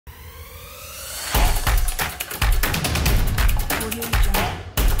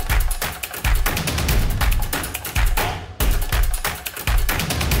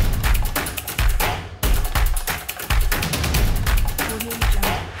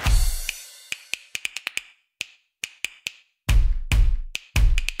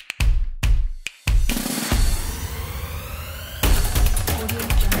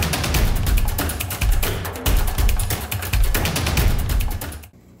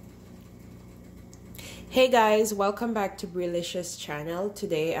Hey guys, welcome back to BREELICIOUS channel.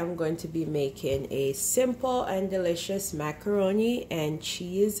 Today I'm going to be making a simple and delicious macaroni and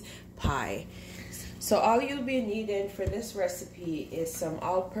cheese pie. So all you'll be needing for this recipe is some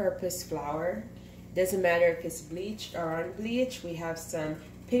all-purpose flour. Doesn't matter if it's bleached or unbleached. We have some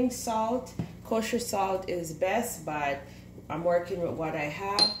pink salt. Kosher salt is best, but I'm working with what I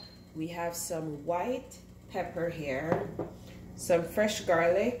have. We have some white pepper here, some fresh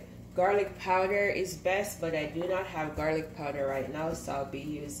garlic. Garlic powder is best, but I do not have garlic powder right now, so I'll be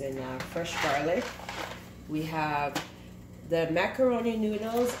using fresh garlic. We have the macaroni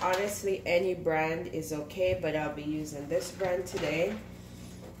noodles. Honestly, any brand is okay, but I'll be using this brand today.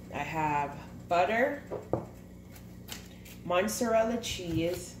 I have butter, mozzarella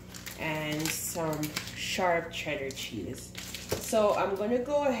cheese, and some sharp cheddar cheese. So I'm going to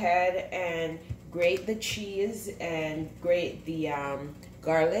go ahead and grate the cheese and grate the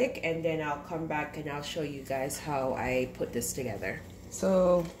garlic, and then I'll come back and I'll show you guys how I put this together.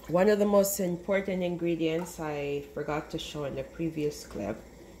 So one of the most important ingredients I forgot to show in the previous clip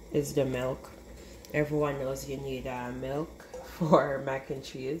is the milk. Everyone knows you need milk for mac and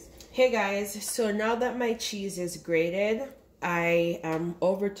cheese. Hey guys, so now that my cheese is grated, I am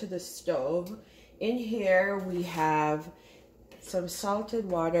over to the stove. In here we have some salted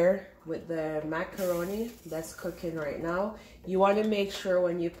water with the macaroni that's cooking right now. You want to make sure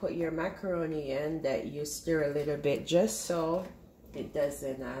when you put your macaroni in that you stir a little bit, just so it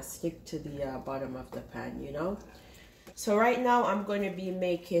doesn't stick to the bottom of the pan, you know. So right now I'm going to be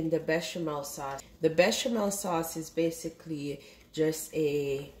making the bechamel sauce. The bechamel sauce is basically just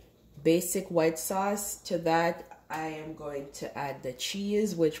a basic white sauce. To that I am going to add the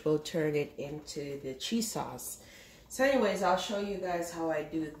cheese, which will turn it into the cheese sauce. So anyways, I'll show you guys how I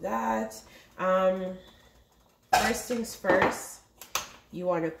do that. First things first, you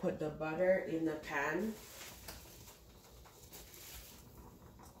want to put the butter in the pan.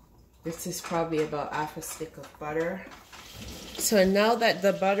 This is probably about half a stick of butter. So now that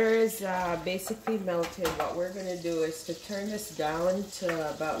the butter is basically melted, what we're going to do is to turn this down to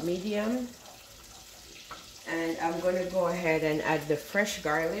about medium. And I'm going to go ahead and add the fresh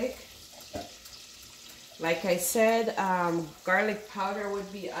garlic. Like I said, garlic powder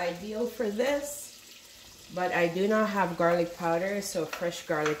would be ideal for this, but I do not have garlic powder, so fresh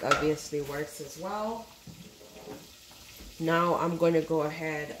garlic obviously works as well. Now I'm going to go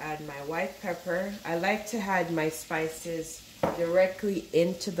ahead and add my white pepper. I like to add my spices directly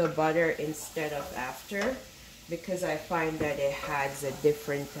into the butter instead of after, because I find that it adds a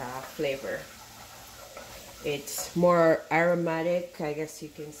different flavor. It's more aromatic, I guess you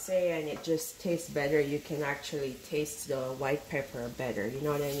can say, and it just tastes better. You can actually taste the white pepper better, you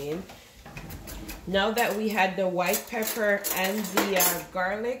know what I mean? Now that we had the white pepper and the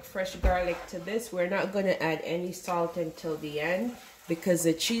garlic, fresh garlic to this, we're not going to add any salt until the end, because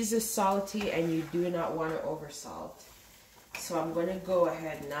the cheese is salty and you do not want to over salt. So I'm going to go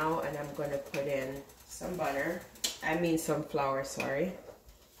ahead now and I'm going to put in some butter. I mean some flour, sorry.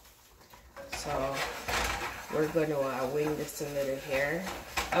 So we're going to wing this a little here.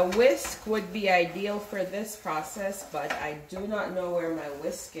 A whisk would be ideal for this process, but I do not know where my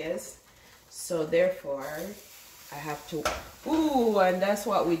whisk is. So therefore, I have to... Ooh, and that's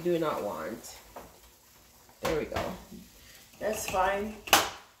what we do not want. There we go. That's fine.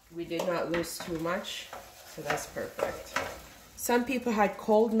 We did not lose too much, so that's perfect. Some people had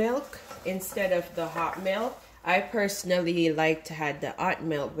cold milk instead of the hot milk. I personally like to have the hot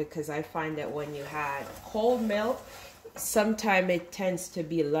milk because I find that when you had cold milk, sometimes it tends to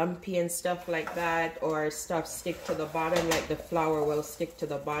be lumpy and stuff like that, or stuff stick to the bottom, like the flour will stick to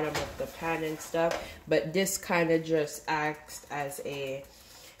the bottom of the pan and stuff. But this kind of just acts as a,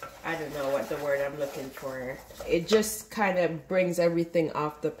 I don't know what the word I'm looking for. It just kind of brings everything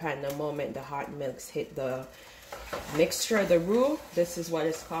off the pan the moment the hot milks hit the mixture, the roux. This is what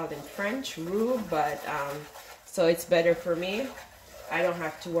it's called in French, roux, but so it's better for me. I don't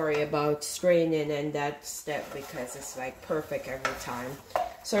have to worry about straining and that step because it's like perfect every time.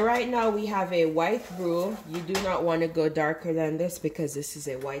 So right now we have a white roux. You do not want to go darker than this because this is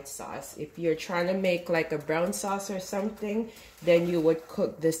a white sauce. If you're trying to make like a brown sauce or something, then you would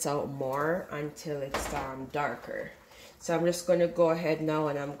cook this out more until it's darker. So I'm just going to go ahead now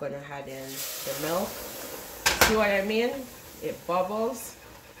and I'm going to add in the milk. See what I mean? It bubbles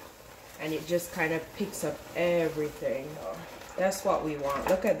and it just kind of picks up everything. That's what we want.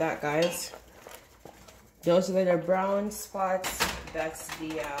 Look at that, guys. Those little brown spots, that's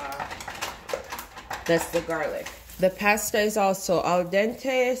the garlic. The pasta is also al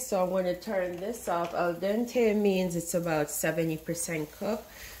dente, so I'm going to turn this off. Al dente means it's about 70%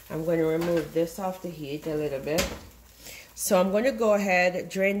 cooked. I'm going to remove this off the heat a little bit. So I'm going to go ahead,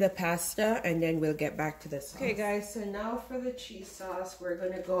 drain the pasta, and then we'll get back to this. Okay guys, so now for the cheese sauce, we're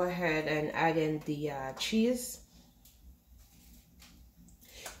going to go ahead and add in the cheese.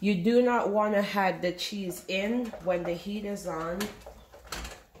 You do not want to add the cheese in when the heat is on.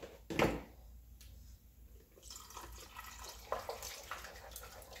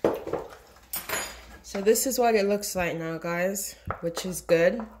 So this is what it looks like now, guys, which is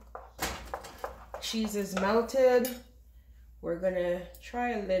good. Cheese is melted. We're gonna try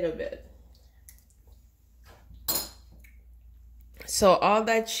a little bit. So all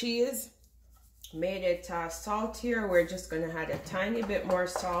that cheese made it saltier. We're just gonna add a tiny bit more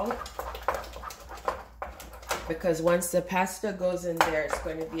salt, because once the pasta goes in there, it's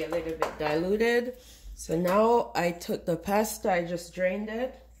going to be a little bit diluted. So now I took the pasta, I just drained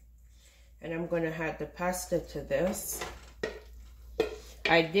it, and I'm going to add the pasta to this.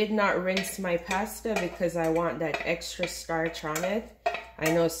 I did not rinse my pasta because I want that extra starch on it.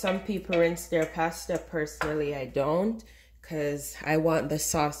 I know some people rinse their pasta. Personally, I don't, because I want the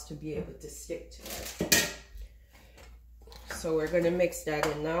sauce to be able to stick to it. So we're going to mix that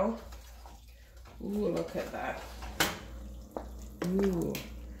in now. Ooh, look at that. Ooh.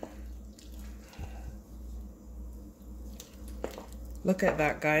 Look at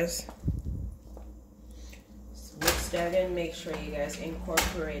that, guys. So mix that in. Make sure you guys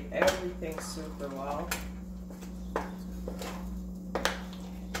incorporate everything super well.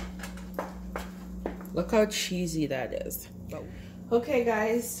 Look how cheesy that is. Okay,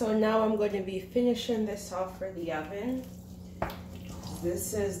 guys, so now I'm going to be finishing this off for the oven.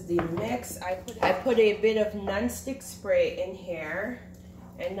 This is the mix. I put a bit of non-stick spray in here,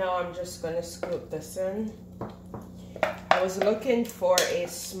 and now I'm just going to scoop this in. I was looking for a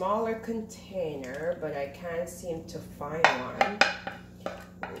smaller container, but I can't seem to find one.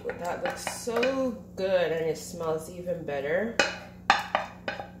 Ooh, that looks so good, and it smells even better.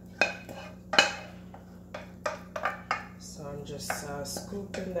 So I'm just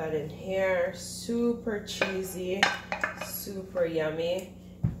scooping that in here. Super cheesy, super yummy,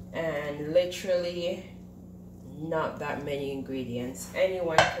 and literally not that many ingredients.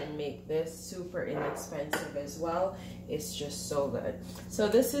 Anyone can make this. Super inexpensive as well. It's just so good. So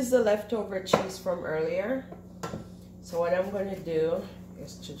this is the leftover cheese from earlier. So what I'm going to do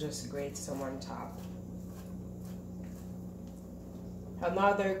is to just grate some on top.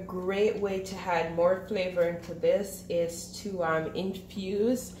 Another great way to add more flavor into this is to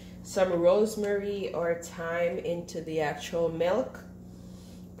infuse some rosemary or thyme into the actual milk.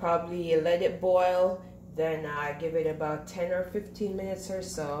 Probably let it boil, then give it about 10 or 15 minutes or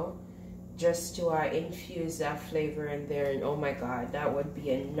so, just to infuse that flavor in there. And oh my god, that would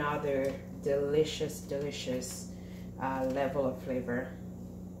be another delicious level of flavor.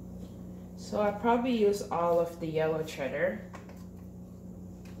 So I probably use all of the yellow cheddar.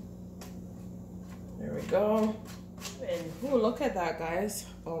 There we go. And ooh, look at that, guys.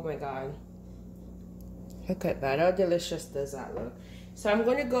 Oh my god, look at that. How delicious does that look? So I'm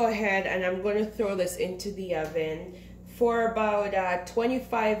going to go ahead and I'm going to throw this into the oven for about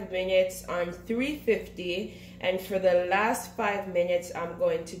 25 minutes on 350, and for the last 5 minutes I'm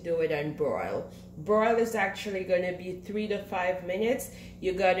going to do it on broil. Broil is actually going to be 3 to 5 minutes.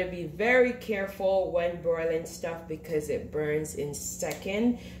 You got to be very careful when broiling stuff because it burns in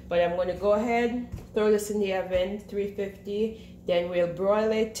second. But I'm going to go ahead, throw this in the oven, 350. Then we'll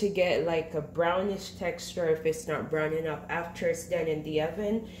broil it to get like a brownish texture if it's not brown enough after it's done in the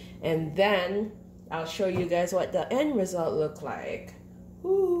oven. And then I'll show you guys what the end result look like.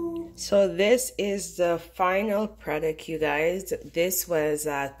 Ooh. So this is the final product, you guys. This was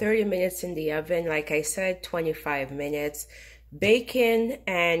 30 minutes in the oven. Like I said, 25 minutes baking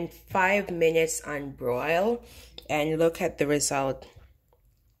and 5 minutes on broil. And look at the result.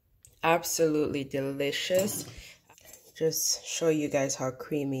 Absolutely delicious. Just show you guys how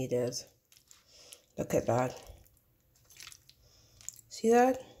creamy it is. Look at that. See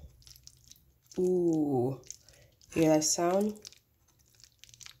that? Ooh. Hear that sound?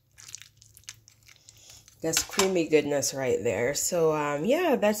 That's creamy goodness right there. So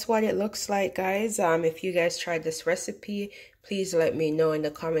yeah, that's what it looks like, guys. If you guys tried this recipe, please let me know in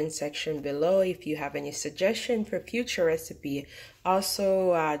the comment section below. If you have any suggestion for future recipe,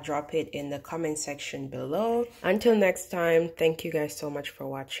 also drop it in the comment section below. Until next time, thank you guys so much for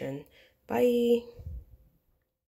watching. Bye.